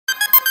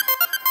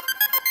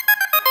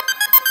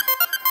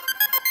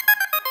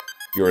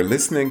You're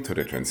listening to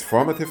the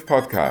Transformative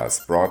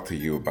Podcast brought to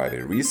you by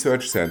the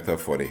Research Center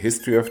for the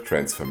History of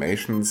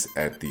Transformations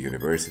at the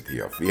University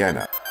of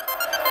Vienna.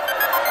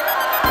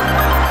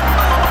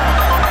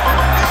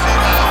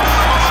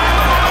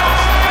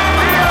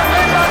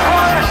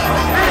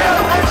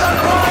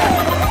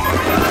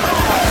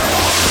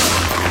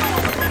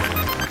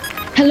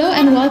 Hello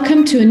and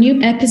welcome to a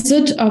new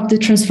episode of the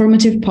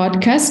Transformative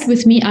Podcast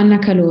with me, Anna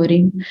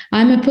Calori.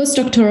 I'm a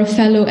postdoctoral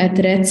fellow at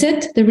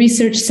RECET, the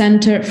Research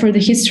Center for the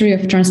History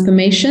of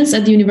Transformations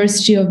at the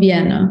University of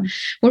Vienna,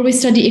 where we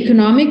study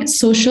economic,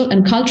 social,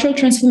 and cultural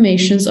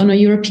transformations on a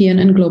European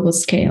and global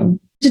scale.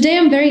 Today,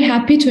 I'm very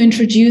happy to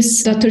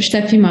introduce Dr.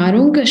 Steffi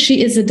Marung.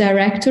 She is a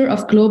director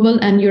of Global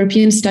and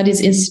European Studies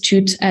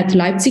Institute at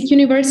Leipzig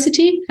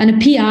University and a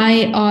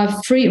PI of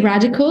Free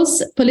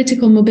Radicals,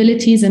 Political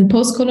Mobilities and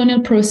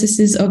Post-Colonial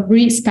Processes of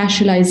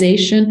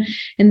Re-Spatialization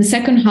in the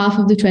second half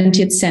of the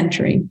 20th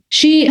century.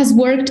 She has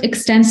worked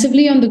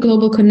extensively on the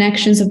global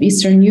connections of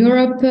Eastern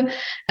Europe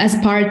as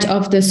part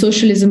of the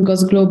Socialism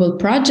Goes Global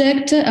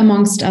project,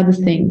 amongst other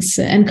things.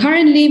 And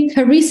currently,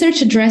 her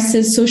research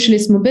addresses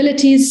socialist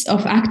mobilities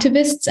of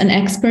activists and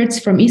experts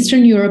from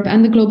Eastern Europe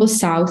and the Global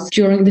South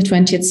during the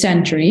 20th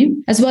century,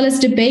 as well as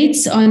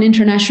debates on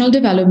international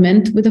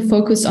development with a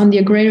focus on the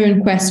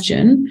agrarian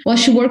question, while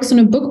she works on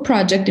a book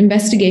project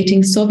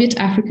investigating Soviet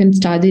African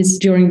studies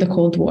during the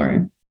Cold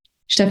War.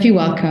 Steffi,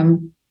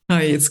 welcome.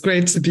 Hi, it's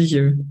great to be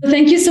here.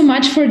 Thank you so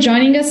much for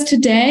joining us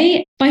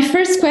today. My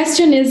first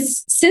question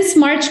is, since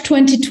March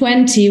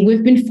 2020,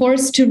 we've been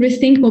forced to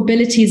rethink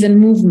mobilities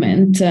and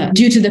movement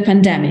due to the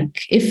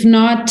pandemic. If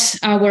not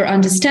our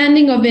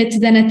understanding of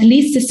it, then at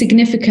least the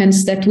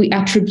significance that we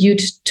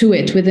attribute to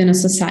it within a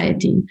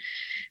society.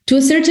 To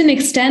a certain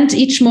extent,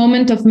 each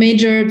moment of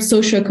major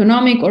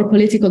socioeconomic or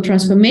political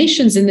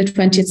transformations in the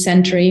 20th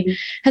century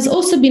has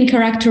also been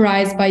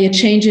characterized by a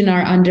change in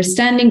our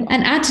understanding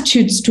and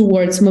attitudes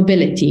towards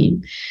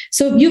mobility.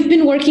 So you've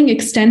been working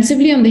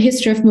extensively on the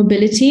history of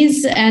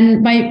mobilities,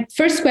 and my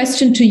first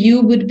question to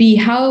you would be,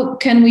 how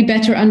can we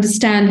better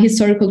understand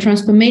historical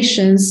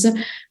transformations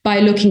by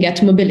looking at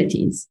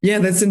mobilities? Yeah,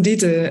 that's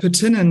indeed a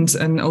pertinent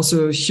and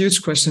also a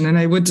huge question. And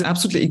I would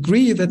absolutely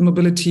agree that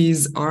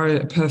mobilities are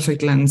a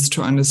perfect lens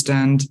to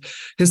understand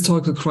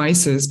historical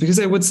crisis, because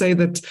I would say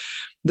that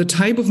the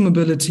type of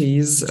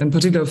mobilities, in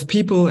particular of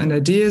people and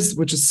ideas,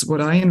 which is what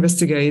I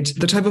investigate,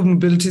 the type of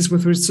mobilities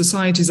with which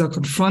societies are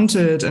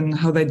confronted and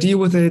how they deal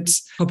with it,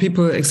 how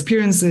people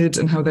experience it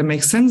and how they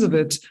make sense of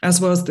it, as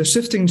well as the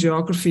shifting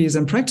geographies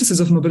and practices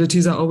of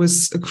mobilities are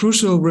always a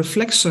crucial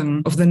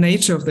reflection of the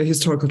nature of the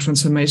historical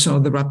transformation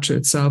or the rupture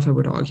itself, I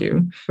would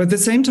argue. But at the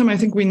same time, I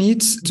think we need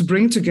to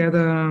bring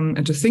together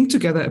and to think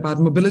together about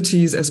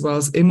mobilities as well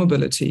as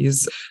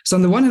immobilities. So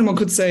on the one hand, one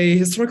could say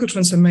historical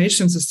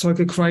transformations,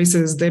 historical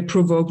crises, they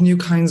provoke new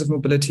kinds of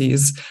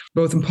mobilities,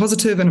 both in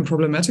positive and in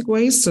problematic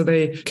ways. So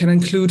they can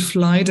include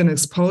flight and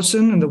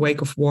expulsion in the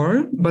wake of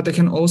war, but they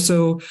can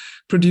also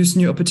produce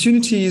new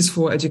opportunities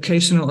for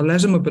educational or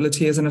leisure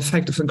mobility as an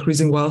effect of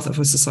increasing wealth of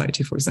a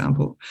society, for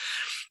example.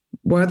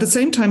 While at the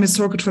same time,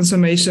 historical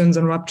transformations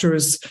and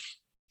ruptures,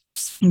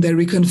 they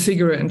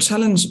reconfigure and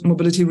challenge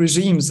mobility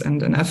regimes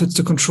and efforts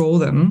to control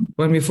them.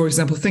 When we, for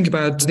example, think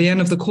about the end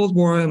of the Cold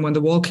War and when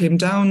the wall came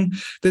down,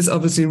 this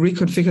obviously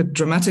reconfigured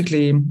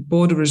dramatically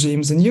border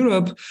regimes in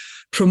Europe,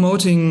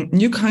 promoting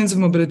new kinds of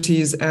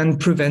mobilities and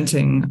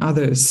preventing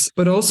others.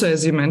 But also,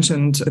 as you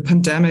mentioned, the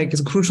pandemic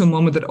is a crucial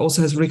moment that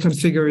also has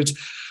reconfigured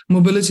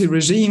mobility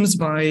regimes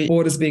by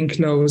borders being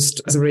closed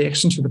as a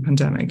reaction to the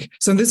pandemic.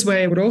 So in this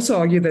way, I would also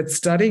argue that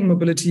studying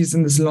mobilities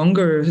in this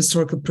longer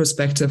historical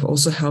perspective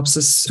also helps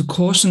us to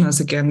caution us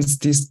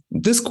against these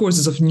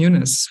discourses of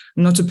newness,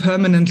 not to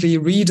permanently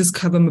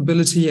rediscover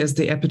mobility as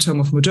the epitome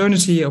of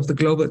modernity, of the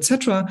global,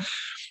 etc.,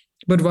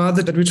 but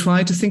rather that we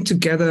try to think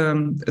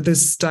together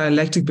this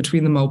dialectic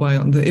between the mobile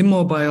and the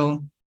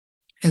immobile,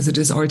 as it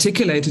is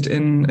articulated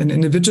in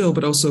individual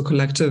but also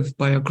collective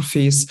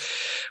biographies,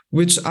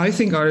 which I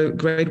think are a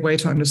great way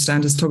to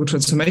understand historical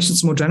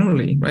transformations more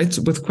generally, right?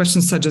 With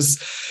questions such as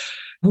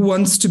who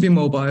wants to be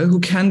mobile, who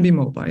can be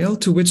mobile,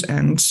 to which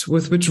end,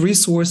 with which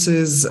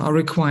resources are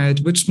required,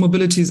 which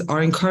mobilities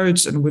are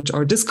encouraged and which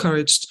are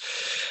discouraged,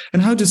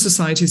 and how do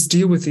societies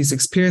deal with these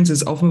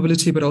experiences of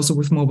mobility, but also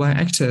with mobile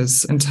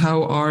actors, and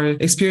how are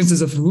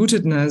experiences of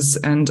rootedness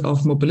and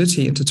of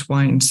mobility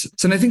intertwined.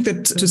 So and I think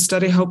that to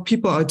study how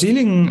people are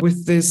dealing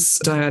with this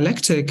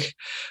dialectic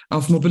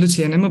of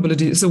mobility and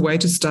immobility is a way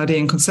to study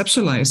and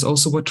conceptualize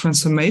also what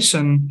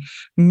transformation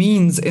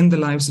means in the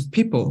lives of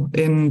people,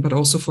 but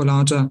also for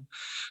larger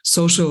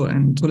social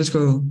and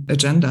political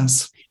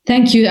agendas.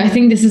 Thank you. I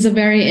think this is a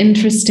very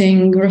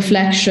interesting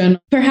reflection.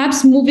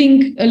 Perhaps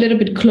moving a little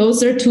bit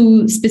closer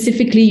to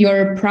specifically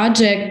your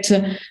project,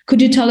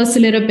 could you tell us a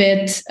little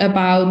bit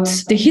about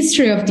the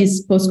history of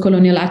these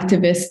post-colonial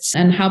activists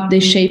and how they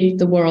shaped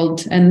the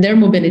world and their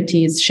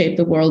mobilities shaped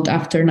the world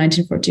after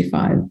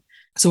 1945?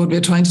 So what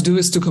we're trying to do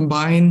is to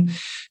combine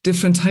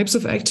different types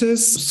of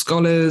actors,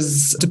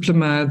 scholars,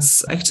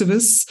 diplomats,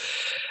 activists,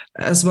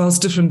 as well as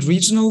different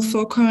regional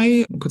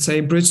foci, I could say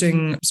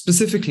bridging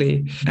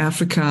specifically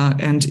Africa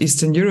and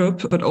Eastern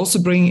Europe, but also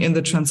bringing in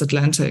the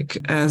transatlantic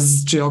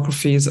as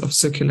geographies of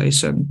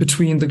circulation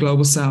between the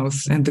global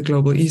south and the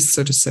global east,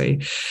 so to say.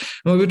 And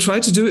what we try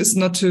to do is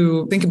not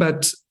to think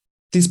about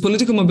these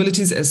political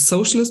mobilities as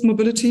socialist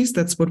mobilities.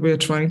 That's what we're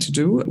trying to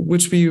do,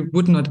 which we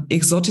would not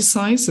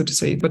exoticize, so to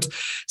say, but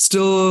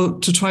still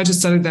to try to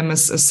study them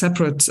as a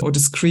separate or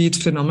discrete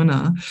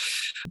phenomena.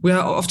 We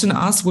are often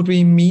asked what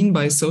we mean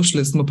by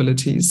socialist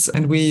mobilities,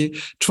 and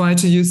we try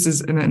to use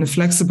this in a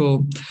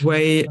flexible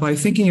way by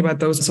thinking about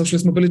those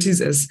socialist mobilities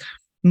as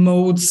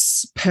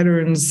modes,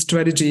 patterns,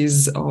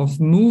 strategies of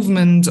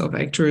movement of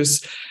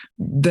actors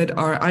that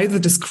are either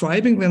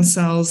describing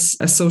themselves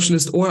as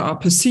socialist or are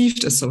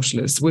perceived as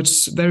socialist,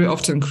 which very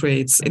often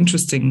creates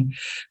interesting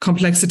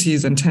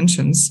complexities and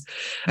tensions.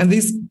 And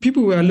these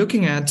people we are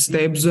looking at,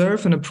 they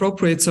observe and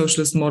appropriate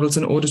socialist models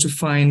in order to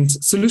find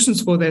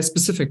solutions for their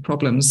specific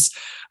problems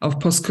of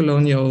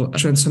post-colonial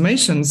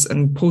transformations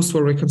and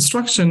post-war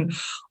reconstruction,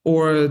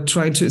 or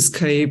trying to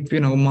escape,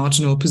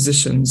 marginal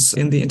positions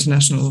in the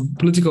international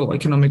political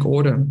economic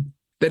order.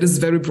 That is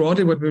very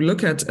broadly what we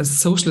look at as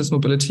socialist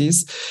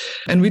mobilities.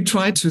 And we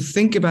try to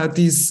think about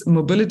these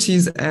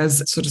mobilities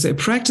as, so to say, a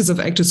practice of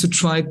actors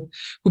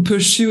who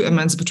pursue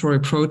emancipatory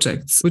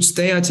projects, which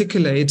they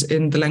articulate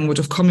in the language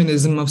of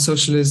communism, of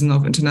socialism,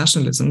 of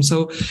internationalism.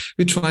 So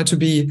we try to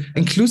be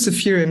inclusive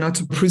here and not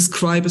to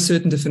prescribe a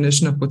certain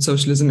definition of what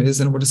socialism is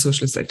and what a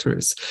socialist actor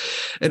is,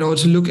 in order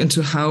to look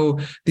into how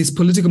these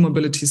political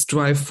mobilities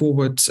drive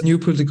forward new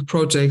political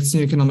projects,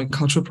 new economic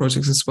cultural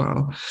projects as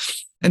well.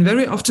 And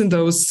very often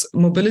those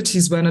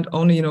mobilities were not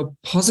only,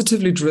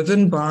 positively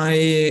driven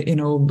by,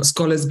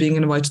 scholars being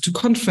invited to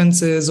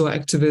conferences or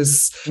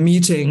activists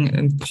meeting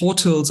in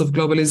portals of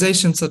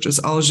globalization, such as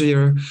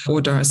Algiers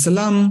or Dar es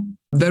Salaam.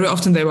 Very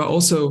often they were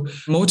also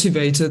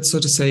motivated, so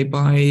to say,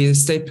 by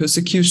state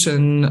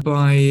persecution,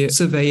 by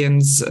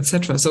surveillance,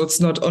 etc. So it's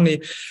not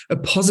only a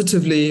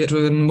positively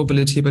driven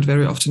mobility, but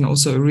very often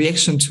also a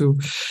reaction to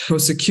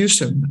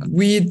persecution.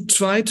 We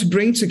try to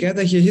bring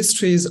together here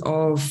histories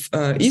of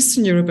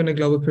Eastern Europe in a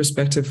global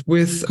perspective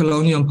with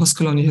colonial and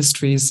post-colonial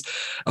histories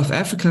of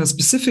Africa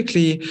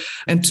specifically,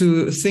 and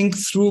to think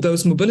through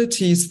those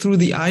mobilities through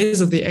the eyes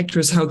of the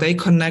actors, how they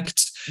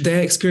connect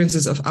their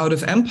experiences of out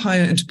of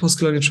empire into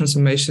post-colonial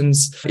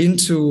transformations,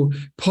 into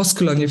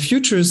post-colonial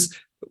futures,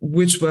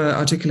 which were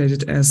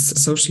articulated as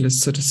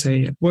socialist, so to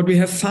say. What we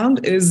have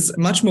found is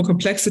much more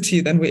complexity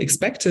than we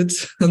expected.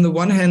 On the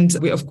one hand,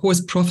 we of course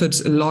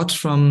profit a lot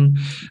from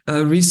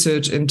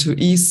research into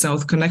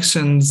East-South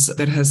connections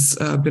that has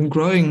been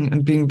growing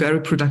and being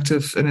very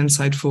productive and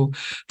insightful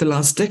the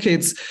last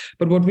decades.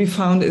 But what we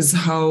found is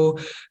how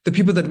the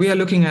people that we are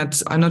looking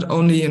at are not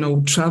only,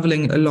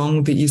 traveling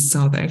along the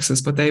East-South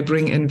axis, but they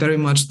bring in very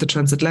much the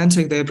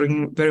transatlantic, they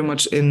bring very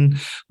much in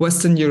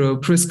Western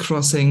Europe,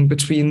 crisscrossing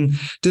between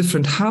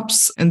different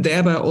hubs, and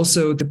thereby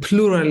also the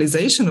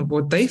pluralization of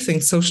what they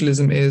think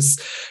socialism is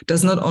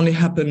does not only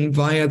happen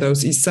via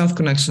those East-South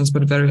connections,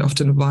 but very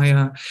often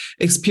via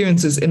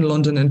experiences in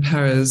London and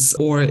Paris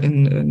or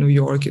in New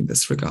York in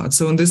this regard.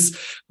 So in this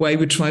way,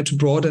 we try to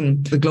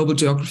broaden the global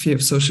geography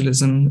of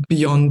socialism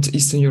beyond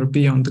Eastern Europe,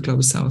 beyond the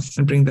global South,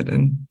 and bring that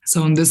in.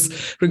 So in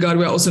this regard,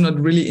 we're also not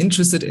really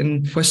interested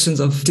in questions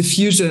of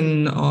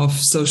diffusion of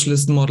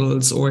socialist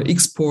models or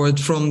export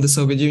from the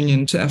Soviet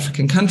Union to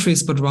African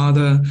countries, but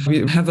rather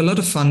we have a lot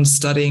of fun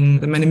studying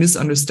the many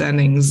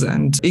misunderstandings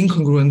and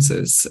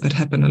incongruences that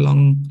happen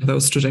along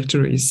those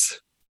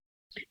trajectories.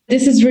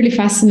 This is really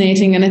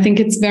fascinating. And I think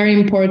it's very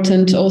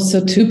important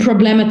also to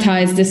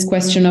problematize this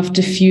question of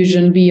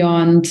diffusion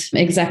beyond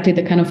exactly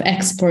the kind of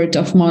export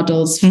of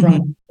models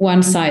from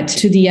one side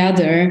to the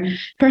other.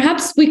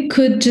 Perhaps we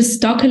could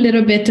just talk a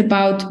little bit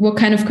about what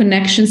kind of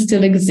connections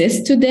still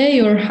exist today,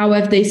 or how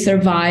have they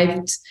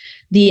survived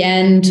the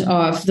end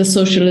of the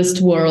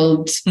socialist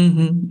world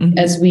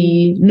as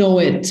we know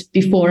it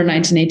before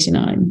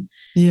 1989?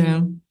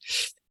 Yeah.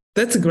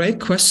 That's a great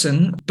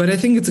question, but I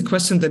think it's a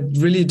question that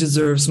really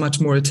deserves much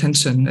more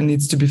attention and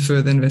needs to be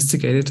further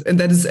investigated. And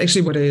that is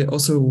actually what I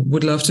also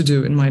would love to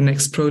do in my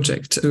next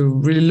project, to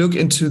really look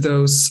into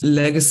those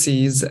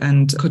legacies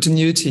and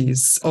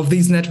continuities of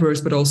these networks,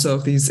 but also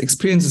of these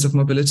experiences of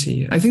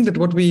mobility. I think that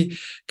what we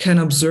can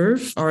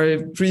observe are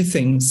three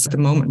things at the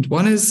moment.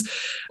 One is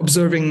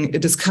observing a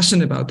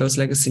discussion about those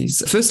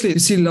legacies. Firstly, you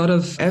see a lot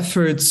of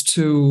efforts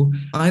to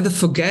either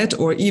forget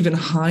or even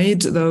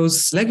hide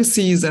those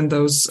legacies and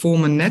those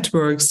former networks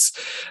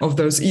of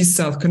those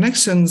East-South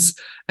connections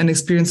and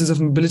experiences of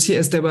mobility,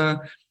 as they were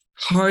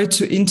hard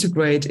to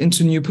integrate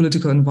into new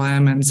political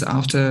environments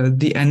after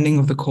the ending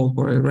of the Cold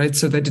War, right?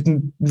 So they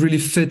didn't really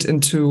fit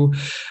into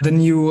the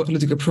new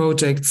political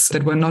projects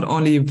that were not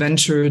only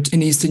ventured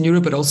in Eastern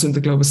Europe, but also in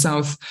the Global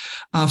South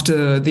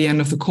after the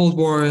end of the Cold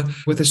War,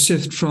 with a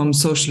shift from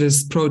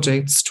socialist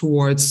projects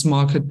towards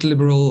market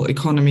liberal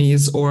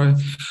economies or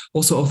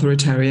also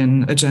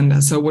authoritarian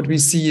agenda. So what we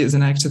see is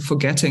an active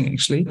forgetting,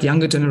 actually. The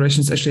younger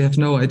generations actually have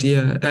no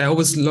idea. I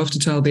always love to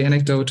tell the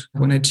anecdote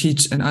when I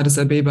teach in Addis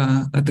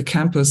Ababa at the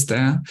campus course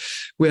there,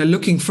 we are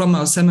looking from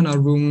our seminar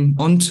room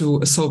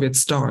onto a Soviet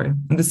star.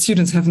 And the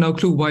students have no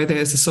clue why there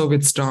is a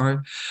Soviet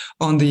star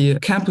on the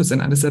campus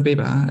in Addis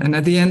Ababa. And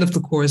at the end of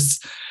the course,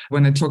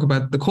 when I talk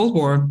about the Cold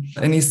War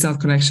and East-South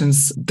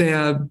connections, they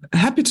are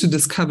happy to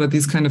discover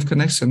these kind of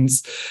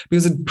connections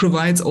because it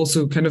provides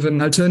also kind of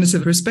an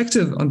alternative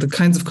perspective on the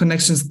kinds of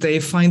connections they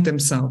find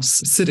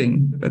themselves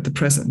sitting at the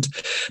present.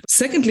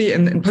 Secondly,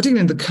 and particularly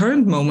in the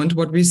current moment,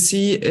 what we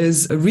see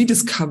is a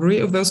rediscovery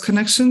of those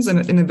connections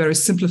and in a very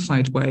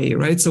simplified way,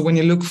 right? So when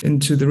you look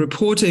into the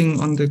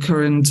reporting on the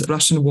current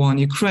Russian war in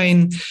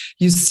Ukraine,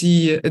 you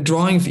see a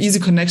drawing of easy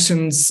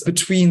connections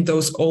between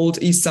those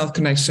old East-South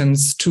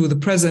connections to the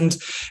present,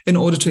 in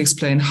order to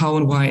explain how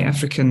and why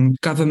African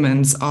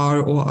governments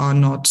are or are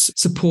not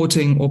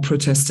supporting or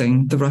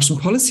protesting the Russian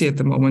policy at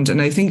the moment.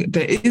 And I think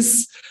there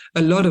is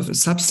a lot of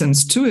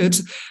substance to it,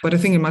 but I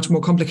think in much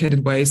more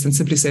complicated ways than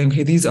simply saying,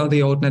 okay, these are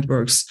the old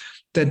networks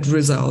that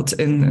result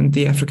in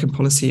the African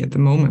policy at the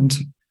moment.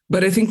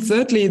 But I think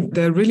thirdly,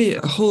 there are really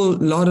a whole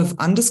lot of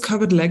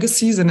undiscovered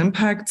legacies and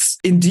impacts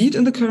indeed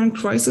in the current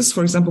crisis.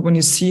 For example, when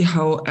you see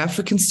how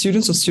African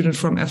students or students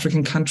from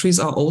African countries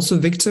are also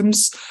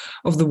victims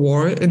of the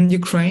war in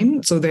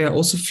Ukraine. So they are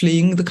also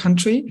fleeing the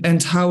country,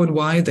 and how and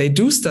why they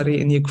do study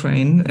in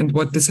Ukraine and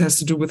what this has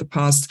to do with the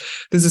past.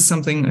 This is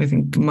something I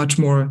think much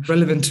more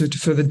relevant to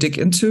further dig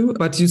into.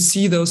 But you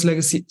see those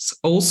legacies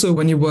also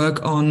when you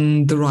work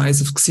on the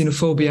rise of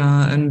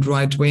xenophobia and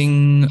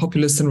right-wing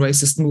populist and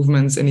racist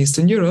movements in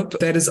Eastern Europe.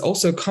 That is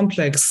also a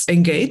complex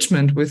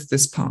engagement with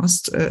this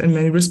past in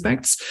many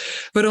respects.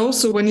 But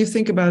also when you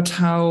think about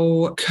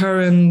how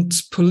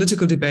current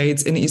political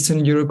debates in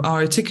Eastern Europe are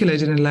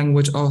articulated in a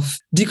language of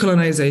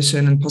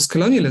decolonization and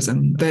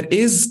post-colonialism that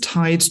is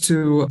tied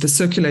to the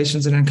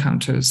circulations and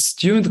encounters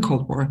during the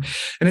Cold War.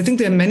 And I think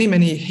there are many,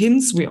 many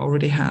hints we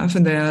already have,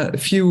 and there are a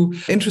few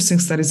interesting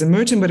studies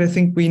emerging, but I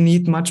think we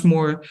need much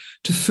more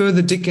to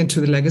further dig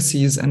into the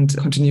legacies and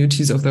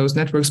continuities of those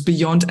networks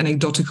beyond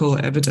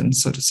anecdotal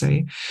evidence, so to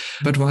say,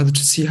 but rather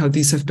to see how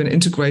these have been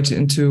integrated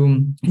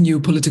into new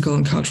political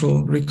and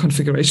cultural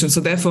reconfiguration. So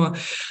therefore,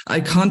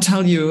 I can't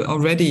tell you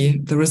already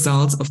the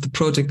results of the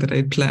project that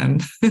I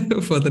plan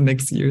for the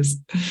next years.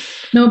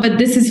 No, but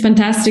this is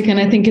fantastic. And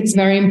I think it's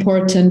very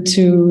important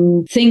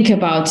to think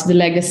about the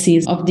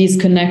legacies of these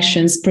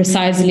connections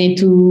precisely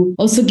to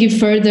also give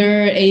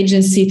further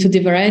agency to the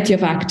variety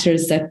of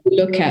actors that we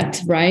look at,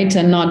 right?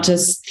 And not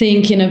just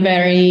think in a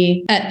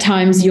very, at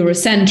times,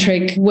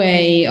 Eurocentric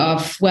way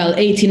of, well,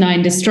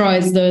 89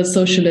 destroys the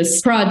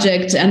socialist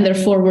project, and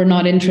therefore we're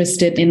not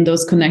interested in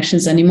those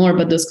connections anymore,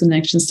 but those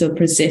connections still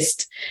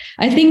persist.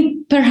 I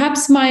think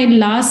perhaps my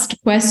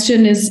last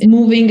question is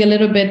moving a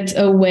little bit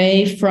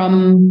away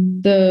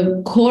from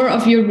the core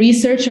of your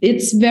research.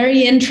 It's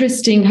very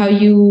interesting how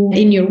you,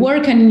 in your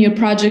work and in your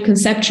project,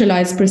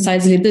 conceptualize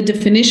precisely the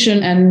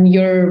definition and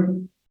your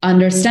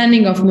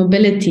understanding of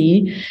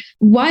mobility.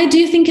 Why do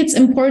you think it's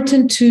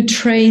important to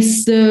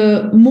trace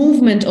the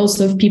movement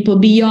also of people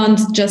beyond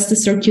just the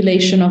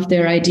circulation of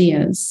their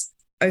ideas?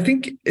 I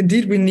think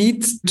indeed we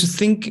need to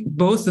think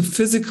both the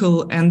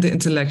physical and the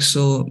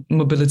intellectual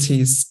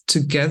mobilities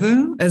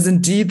together, as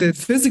indeed the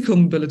physical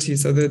mobility,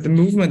 so the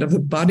movement of the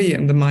body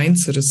and the mind,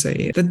 so to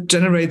say, that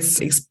generates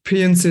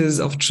experiences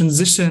of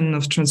transition,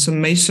 of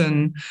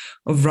transformation,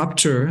 of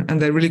rupture,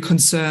 and they really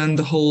concern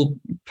the whole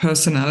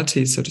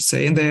personality, so to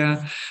say. And they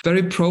are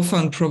very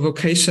profound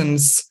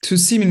provocations to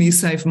seemingly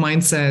safe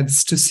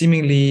mindsets, to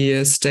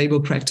seemingly stable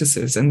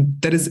practices. And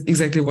that is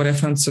exactly what I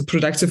found so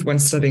productive when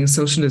studying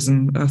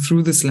socialism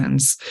through this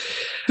lens.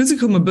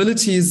 Physical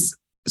mobilities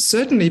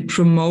certainly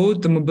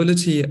promote the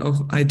mobility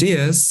of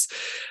ideas,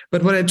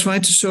 but what I try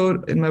to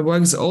show in my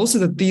work is also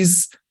that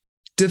these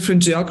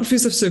different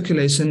geographies of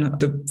circulation,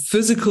 the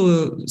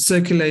physical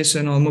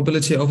circulation or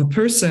mobility of a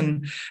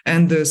person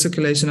and the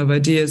circulation of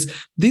ideas,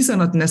 these are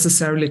not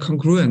necessarily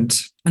congruent.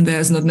 And there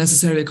is not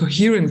necessarily a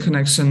coherent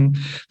connection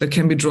that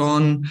can be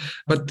drawn,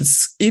 but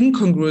this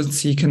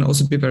incongruency can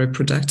also be very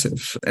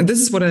productive. And this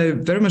is what I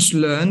very much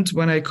learned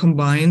when I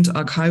combined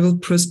archival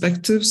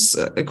perspectives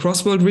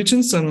across world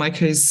regions, so in my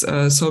case,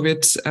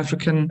 Soviet,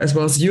 African, as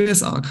well as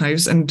US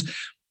archives. And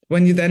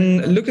when you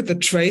then look at the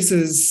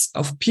traces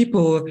of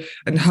people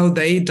and how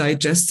they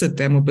digested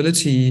their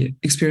mobility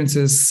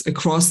experiences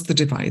across the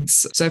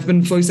divides. So I've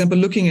been, for example,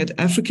 looking at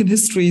African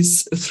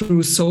histories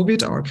through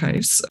Soviet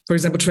archives. For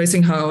example,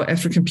 tracing how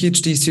African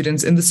PhD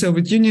students in the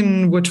Soviet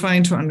Union were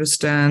trying to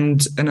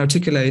understand and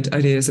articulate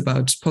ideas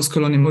about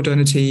post-colonial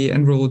modernity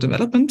and rural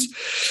development.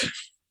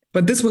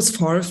 But this was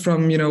far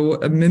from,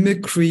 a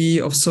mimicry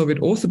of Soviet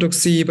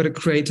orthodoxy, but a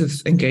creative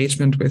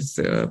engagement with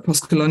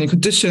post-colonial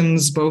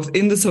conditions, both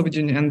in the Soviet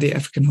Union and the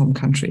African home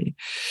country.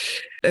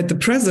 At the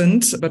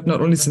present, but not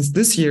only since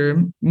this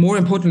year, more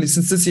importantly,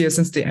 since this year,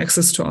 since the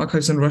access to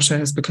archives in Russia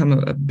has become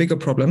a bigger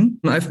problem,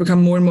 I've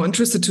become more and more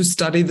interested to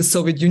study the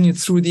Soviet Union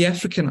through the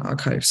African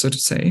archive, so to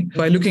say,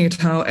 by looking at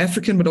how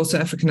African, but also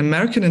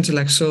African-American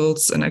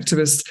intellectuals and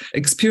activists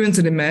experienced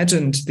and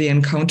imagined the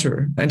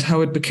encounter and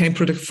how it became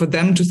productive for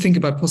them to think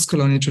about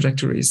post-colonial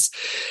trajectories.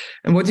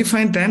 And what you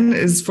find then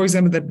is, for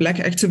example, that Black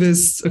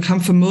activists become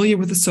familiar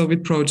with the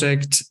Soviet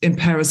project in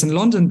Paris and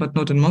London, but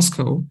not in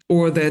Moscow,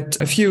 or that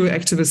a few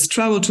activists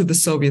travel to the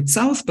Soviet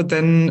South, but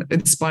then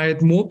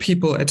inspired more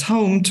people at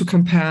home to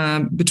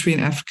compare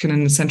between African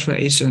and Central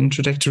Asian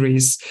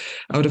trajectories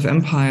out of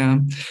empire,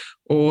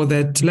 or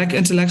that Black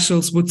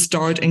intellectuals would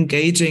start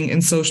engaging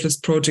in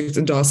socialist projects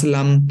in Dar es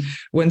Salaam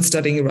when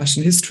studying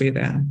Russian history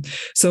there.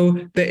 So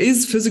there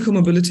is physical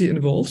mobility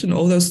involved in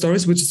all those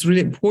stories, which is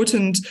really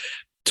important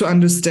to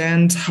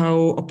understand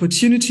how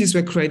opportunities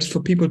were created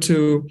for people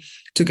to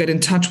get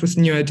in touch with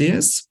new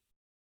ideas,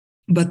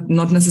 but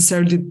not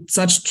necessarily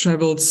such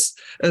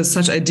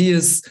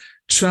ideas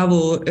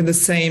travel in the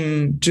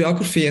same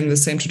geography, in the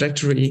same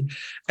trajectory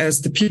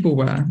as the people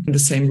were in the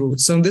same route.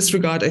 So in this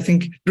regard, I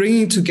think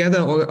bringing together,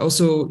 or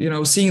also,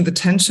 seeing the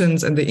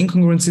tensions and the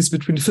incongruencies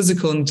between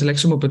physical and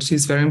intellectual mobility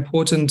is very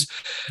important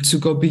to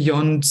go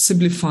beyond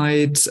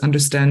simplified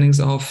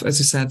understandings of, as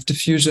you said,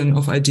 diffusion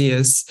of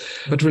ideas,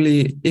 but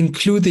really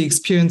include the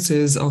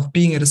experiences of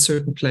being at a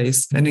certain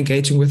place and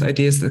engaging with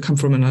ideas that come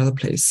from another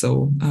place.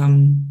 So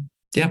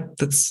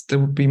that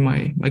would be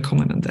my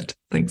comment on that.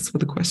 Thanks for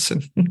the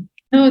question.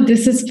 No,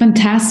 this is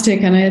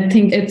fantastic. And I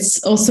think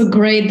it's also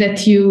great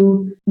that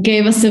you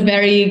gave us a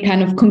very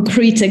kind of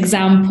concrete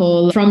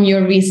example from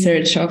your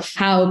research of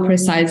how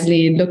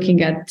precisely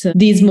looking at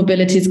these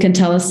mobilities can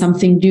tell us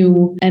something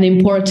new and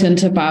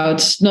important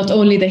about not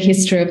only the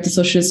history of the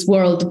socialist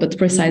world, but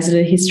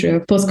precisely the history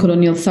of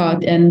post-colonial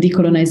thought and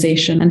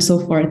decolonization and so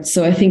forth.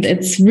 So I think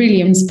it's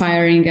really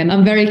inspiring. And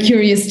I'm very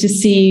curious to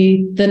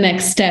see the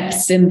next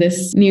steps in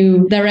this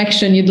new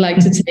direction you'd like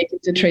to take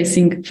into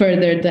tracing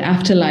further the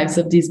afterlives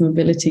of these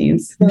mobilities.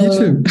 Me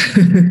too.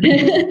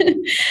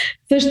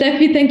 So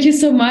Steffi, thank you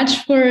so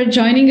much for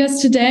joining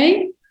us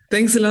today.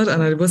 Thanks a lot,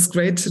 Anna. It was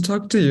great to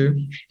talk to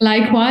you.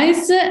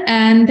 Likewise.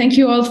 And thank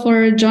you all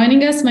for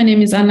joining us. My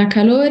name is Anna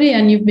Calori,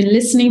 and you've been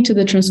listening to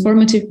the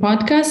Transformative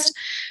Podcast,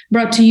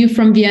 brought to you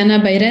from Vienna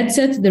by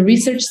RedSet, the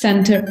Research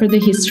Center for the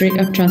History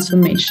of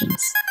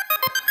Transformations.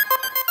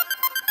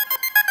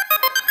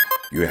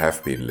 You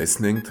have been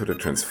listening to the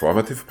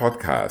Transformative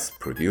Podcast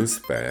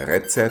produced by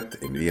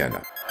RedSet in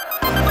Vienna.